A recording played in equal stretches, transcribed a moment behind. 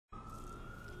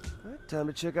Alright, time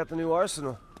to check out the new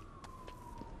arsenal.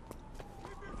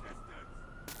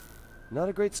 Not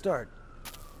a great start.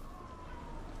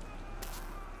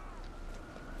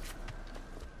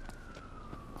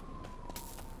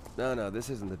 No, this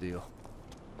isn't the deal.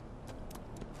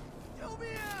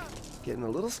 Getting a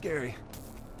little scary.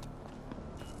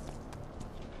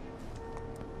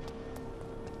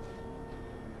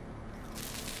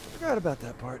 Forgot about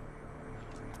that part.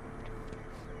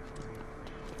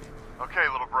 Okay,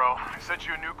 little bro. I sent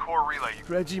you a new core relay.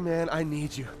 Reggie, man, I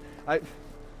need you.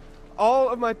 All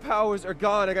of my powers are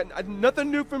gone. I got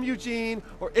nothing new from Eugene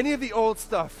or any of the old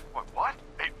stuff. What?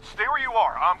 Hey, stay where you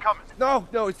are. I'm coming.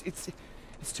 No,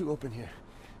 it's too open here.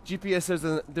 GPS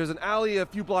says there's an alley a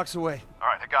few blocks away. All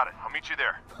right, I got it. I'll meet you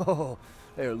there. Oh,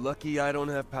 they're lucky I don't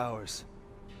have powers.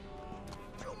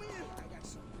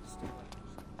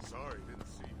 Sorry, didn't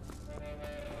see you.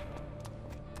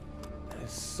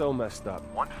 It's so messed up.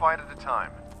 One fight at a time.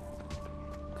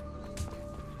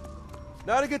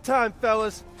 Not a good time,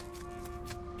 fellas.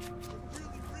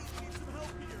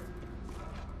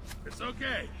 It's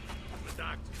okay. I'm the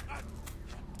doctor.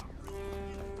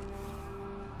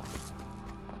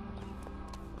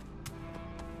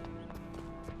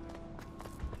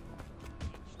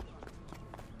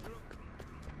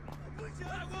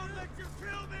 I won't let you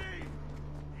kill me!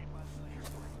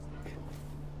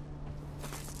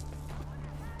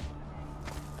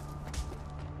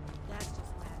 That's just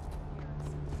mad.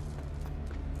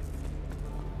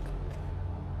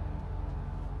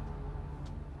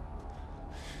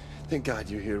 Thank God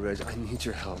you're here, Reg. I need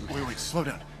your help. Wait, slow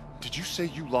down. Did you say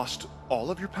you lost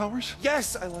all of your powers?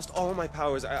 Yes, I lost all my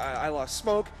powers. I lost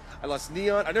smoke. I lost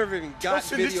neon. I never even got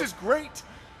Listen, video. this is great.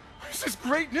 This is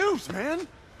great news, man.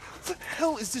 What the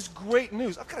hell is this great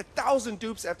news? I've got 1,000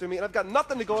 dupes after me, and I've got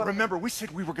nothing to go on. Remember, we said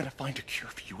we were gonna find a cure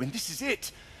for you, and this is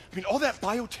it. I mean, all that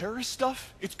bioterrorist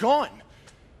stuff, it's gone.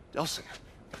 Delson,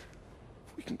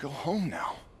 we can go home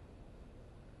now.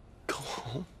 Go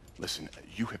home? Listen,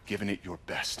 you have given it your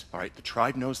best, all right? The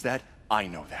tribe knows that, I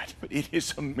know that, but it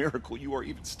is a miracle you are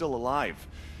even still alive.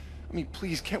 I mean,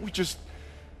 please, can't we just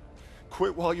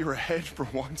quit while you're ahead for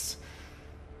once?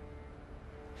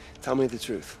 Tell me the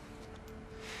truth.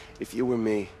 If you were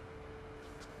me,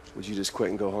 would you just quit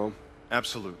and go home?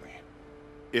 Absolutely.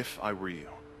 If I were you.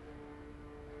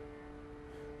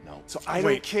 No. So I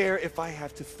don't care if I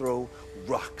have to throw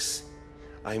rocks.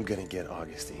 I'm gonna get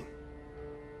Augustine.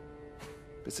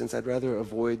 But since I'd rather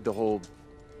avoid the whole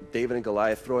David and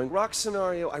Goliath throwing rocks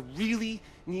scenario, I really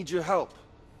need your help.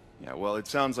 Yeah, well, it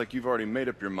sounds like you've already made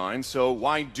up your mind, so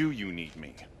why do you need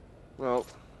me? Well,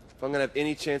 if I'm gonna have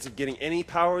any chance of getting any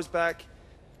powers back,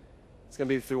 it's gonna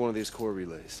be through one of these core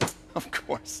relays. Of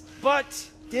course. But,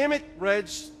 damn it, Reg,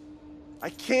 I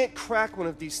can't crack one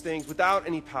of these things without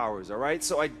any powers, all right?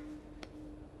 So I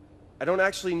don't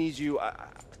actually need you. I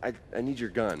need your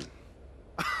gun.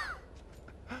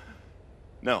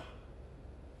 No.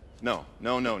 No.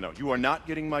 You are not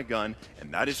getting my gun,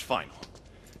 and that is final.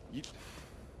 You...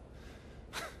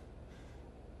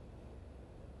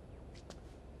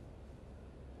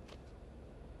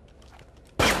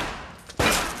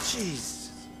 Jeez.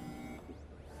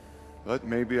 But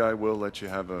maybe I will let you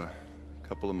have a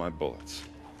couple of my bullets.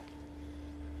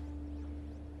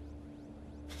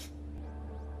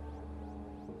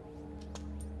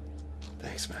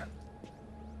 Thanks, man.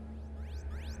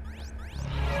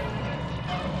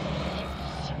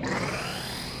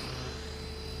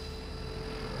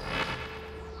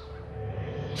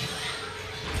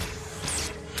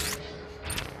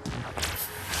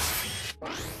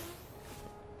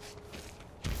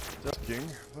 King,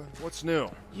 what's new?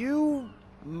 You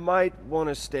might want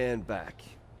to stand back.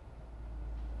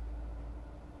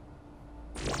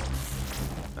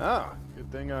 Ah,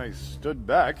 good thing I stood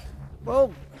back.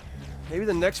 Well, maybe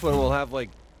the next one will have, like,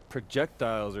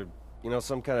 projectiles or, you know,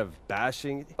 some kind of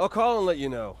bashing. I'll call and let you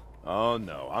know. Oh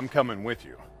no, I'm coming with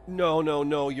you.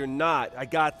 No, you're not. I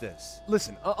got this.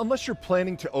 Listen, unless you're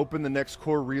planning to open the next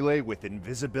core relay with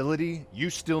invisibility, you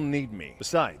still need me.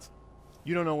 Besides,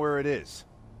 you don't know where it is.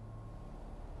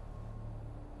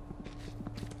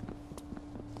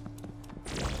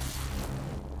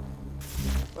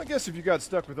 I guess if you got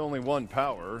stuck with only one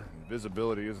power,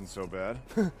 invisibility isn't so bad.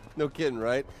 No kidding,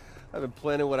 right? I've been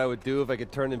planning what I would do if I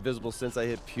could turn invisible since I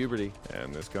hit puberty.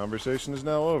 And this conversation is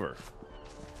now over.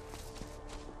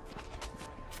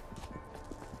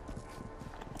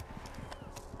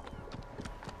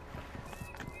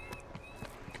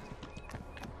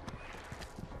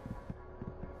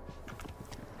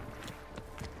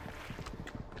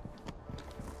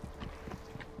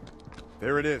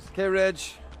 There it is. Okay, Reg,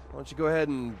 why don't you go ahead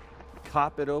and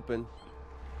cop it open?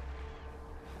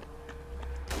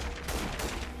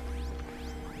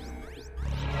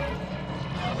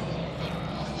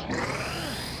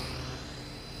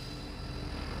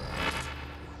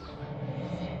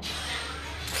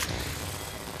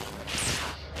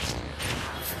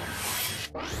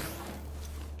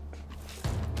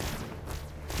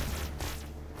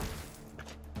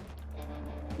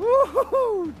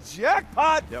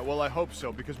 Jackpot! Yeah, well, I hope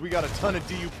so, because we got a ton of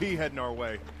DUP heading our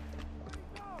way.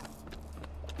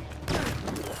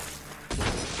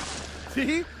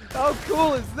 See? How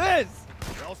cool is this?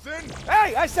 Nelson?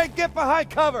 Hey, I said get behind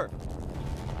cover!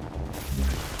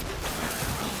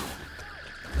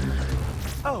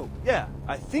 Oh, yeah,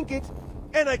 I think it,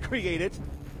 and I create it.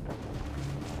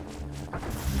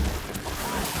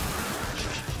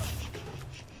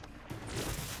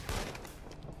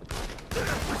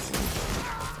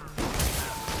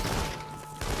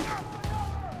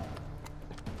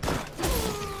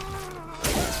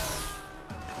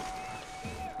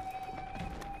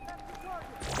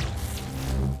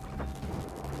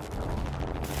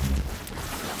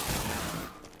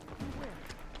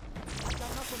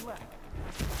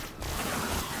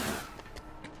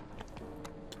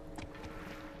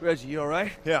 Reggie, you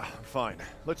alright? Yeah, I'm fine.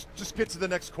 Let's just get to the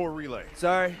next core relay.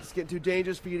 Sorry, it's getting too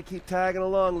dangerous for you to keep tagging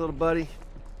along, little buddy.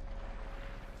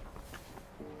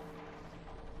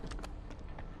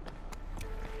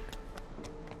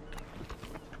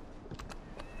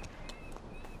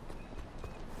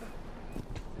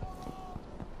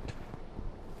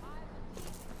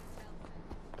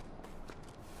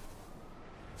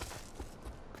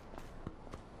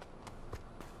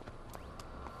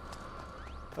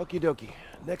 Okie dokie.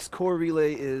 Next core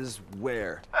relay is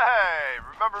where? Hey,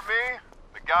 remember me?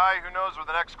 The guy who knows where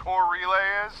the next core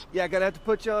relay is? Yeah, gonna have to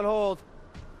put you on hold.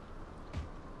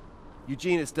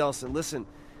 Eugene, it's Delson. Listen,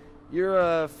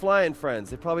 you're flying friends.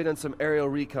 They've probably done some aerial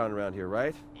recon around here,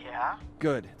 right? Yeah?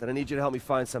 Good. Then I need you to help me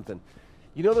find something.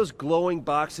 You know those glowing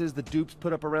boxes the dupes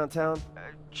put up around town?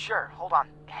 Sure, hold on.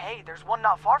 Hey, there's one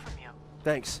not far from you.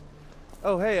 Thanks.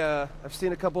 Oh, hey, I've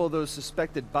seen a couple of those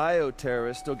suspected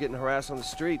bio-terrorists still getting harassed on the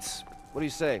streets. What do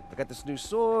you say? I got this new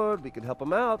sword, we can help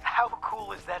them out. How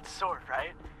cool is that sword,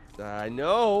 right? I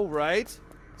know, right?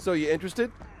 So you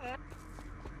interested?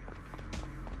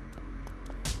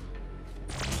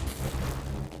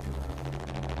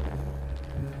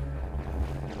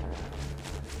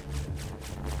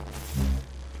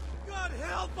 God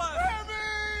help us! Hurt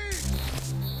me!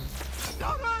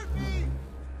 Don't hurt me!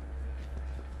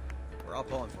 We're all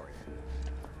pulling for you.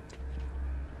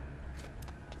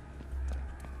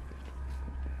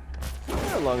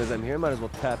 As long as I'm here, might as well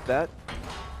tap that.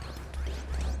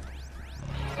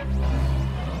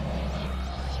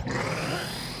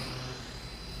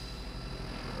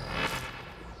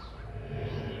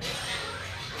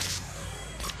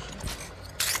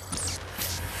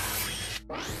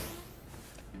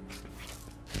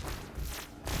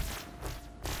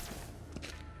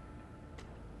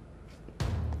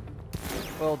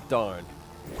 Well, darn.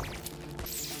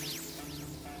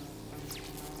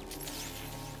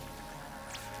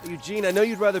 Eugene, I know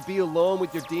you'd rather be alone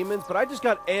with your demons, but I just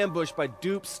got ambushed by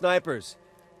dupe snipers.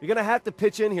 You're gonna have to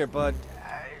pitch in here, bud.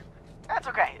 That's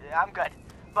okay, I'm good.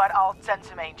 But I'll send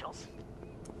some angels.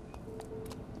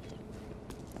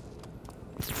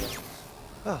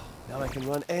 Oh, now I can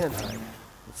run and hide.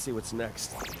 Let's see what's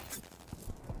next.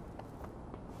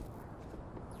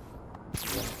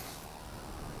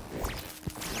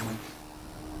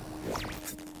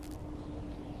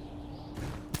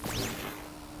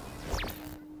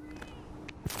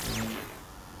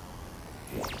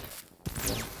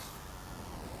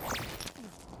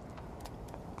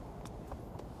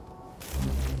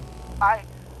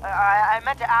 I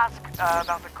meant to ask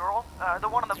about the girl, the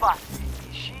one on the bus.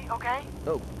 Is she okay?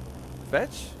 Oh,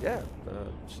 Fetch? Yeah,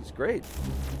 she's great.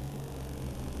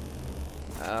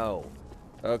 Ow.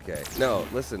 Okay. No,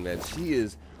 listen, man, she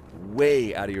is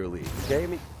way out of your league, okay? I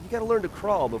mean, you gotta learn to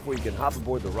crawl before you can hop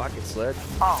aboard the rocket sled.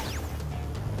 Oh.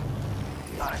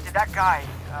 Did that guy,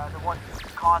 the one who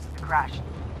caused the crash,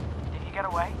 did he get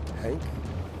away? Hank?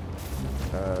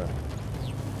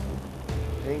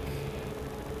 Hank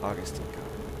Augustine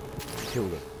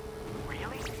killed him.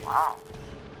 Really? Wow.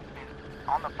 And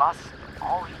on the bus,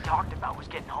 all he talked about was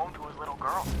getting home to his little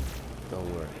girl. Don't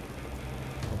worry.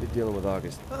 I'll be dealing with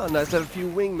August. Oh, nice to have a few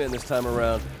wingmen this time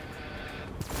around.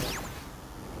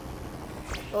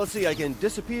 Well, let's see, I can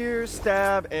disappear,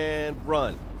 stab, and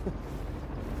run.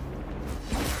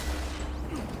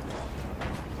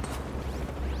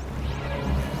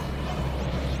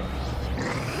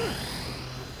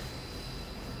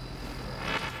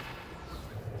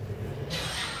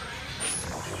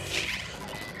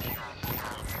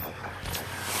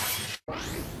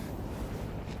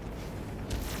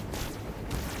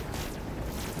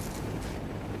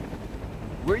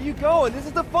 Where are you going? This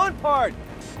is the fun part!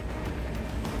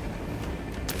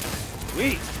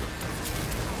 Sweet!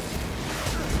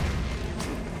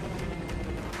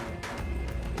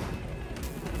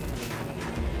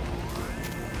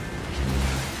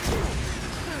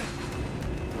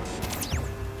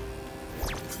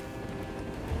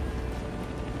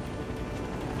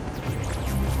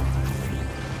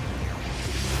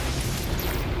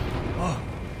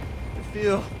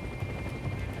 deal.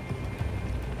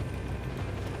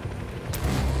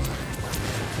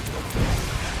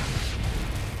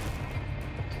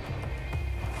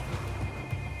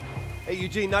 Hey,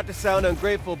 Eugene, not to sound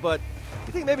ungrateful, but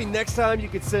you think maybe next time you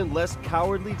could send less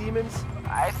cowardly demons?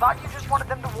 I thought you just wanted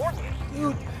them to warn you.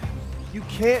 Dude, you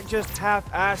can't just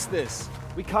half-ass this.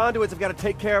 We conduits have got to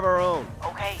take care of our own.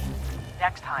 Okay,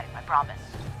 next time, I promise.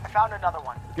 I found another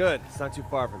one. Good. It's not too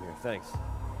far from here. Thanks.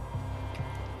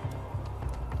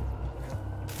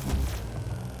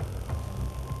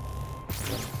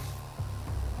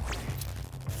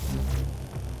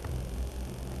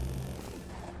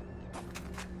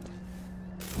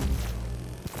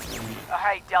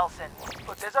 Hey, Delson.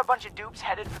 Look, there's a bunch of dupes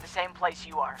headed for the same place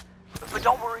you are. But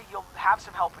don't worry, you'll have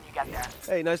some help when you get there.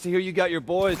 Hey, nice to hear you got your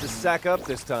boys to sack up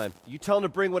this time. You tell them to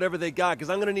bring whatever they got, because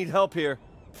I'm going to need help here.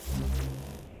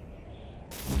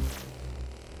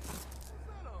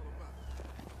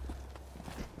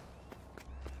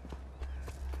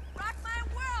 Rock my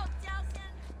world,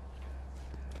 Delson!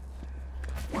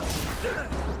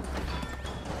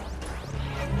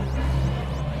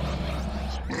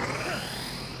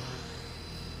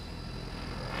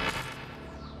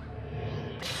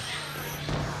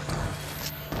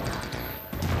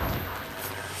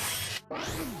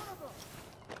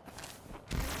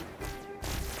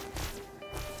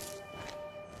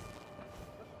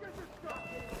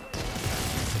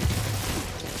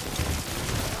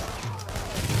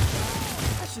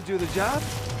 That should do the job.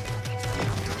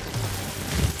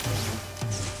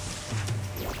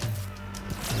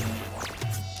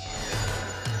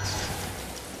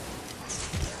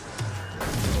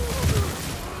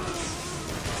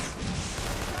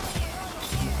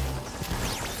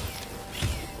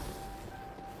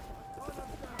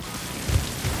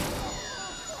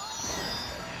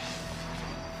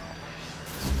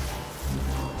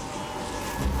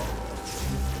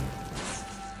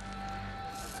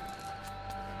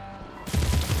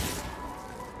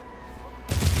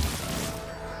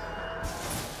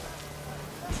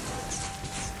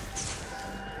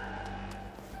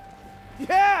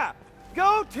 Yeah!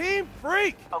 Go Team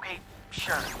Freak! Okay,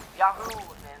 sure. Yahoo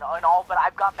and all, but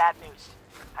I've got bad news.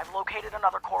 I've located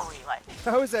another core relay.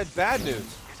 How is that bad news?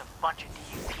 There's a bunch of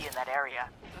DUP in that area.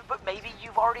 But maybe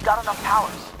you've already got enough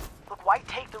powers. Look, why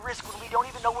take the risk when we don't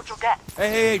even know what you'll get?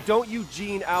 Hey, don't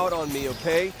Eugene out on me,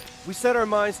 okay? We set our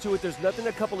minds to it. There's nothing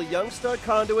a couple of young stud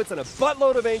conduits and a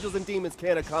buttload of angels and demons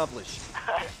can't accomplish.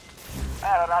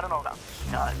 I don't know about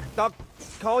stud. I'll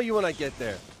call you when I get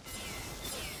there.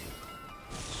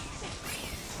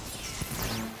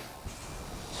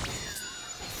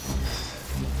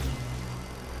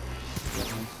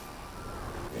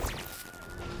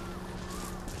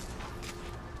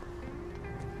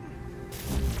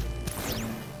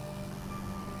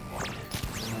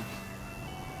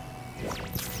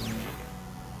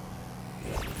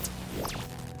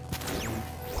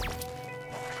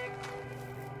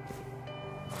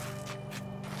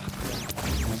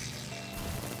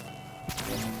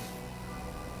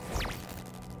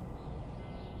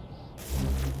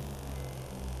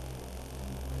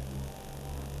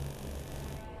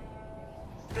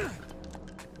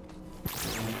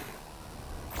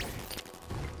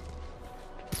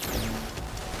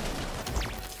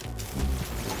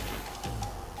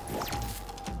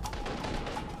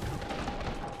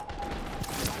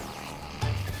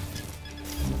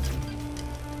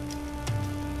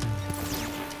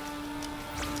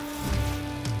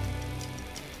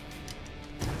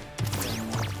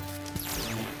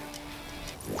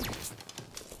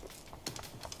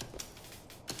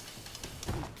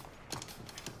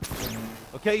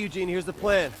 Okay, Eugene, here's the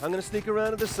plan. I'm gonna sneak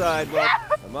around to the side. Well,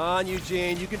 come on,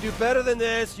 Eugene. You can do better than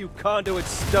this, you conduit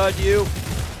stud, you.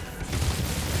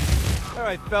 All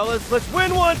right, fellas, let's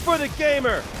win one for the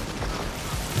gamer.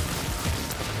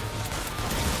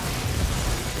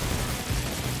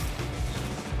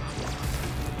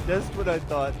 Just what I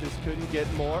thought. This couldn't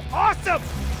get more awesome.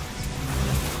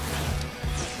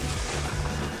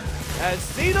 As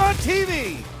seen on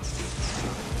TV.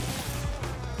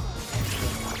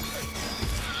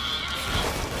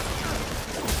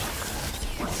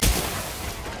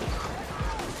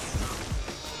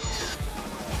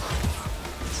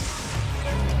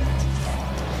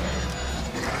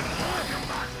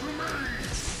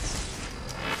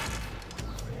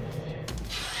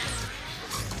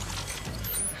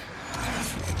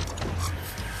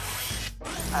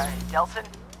 Delson,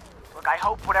 look, I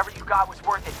hope whatever you got was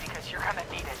worth it because you're gonna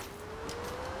need it.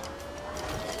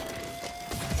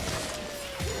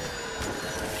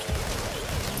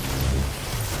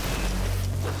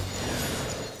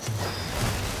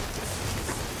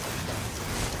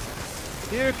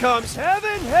 Here comes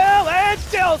heaven, hell, and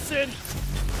Delson!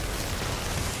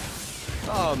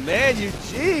 Oh man,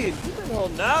 Eugene, you've been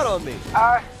holding out on me.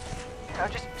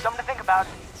 Just something to think about.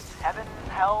 Heaven,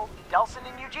 hell, Delson,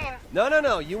 and Eugene.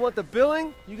 No. You want the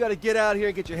billing? You gotta get out here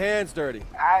and get your hands dirty.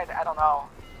 I don't know.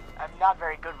 I'm not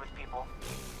very good with people.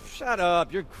 Shut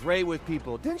up, you're great with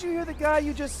people. Didn't you hear the guy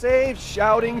you just saved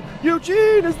shouting,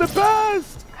 Eugene is the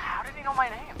best? How did he know my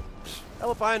name?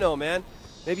 Hell if I know, man.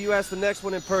 Maybe you ask the next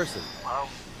one in person. Well,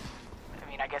 I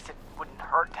mean, I guess it wouldn't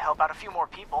hurt to help out a few more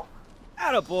people.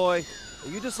 Attaboy.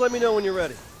 You just let me know when you're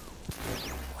ready.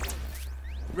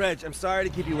 Reg, I'm sorry to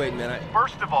keep you waiting, man.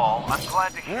 First of all, I'm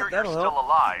glad to hear you're that'll still help.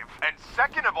 alive. And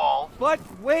second of all, But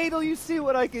wait till you see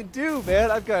what I can do,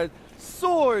 man. I've got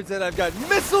swords and I've got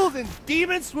missiles and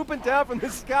demons swooping down from the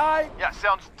sky. yeah,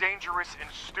 sounds dangerous and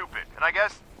stupid. And I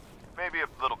guess maybe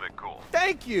a little bit cool.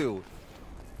 Thank you.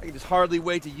 I can just hardly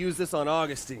wait to use this on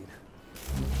Augustine.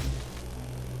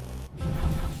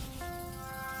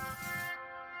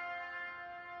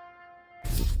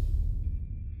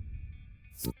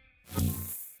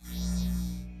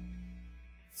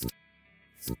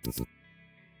 This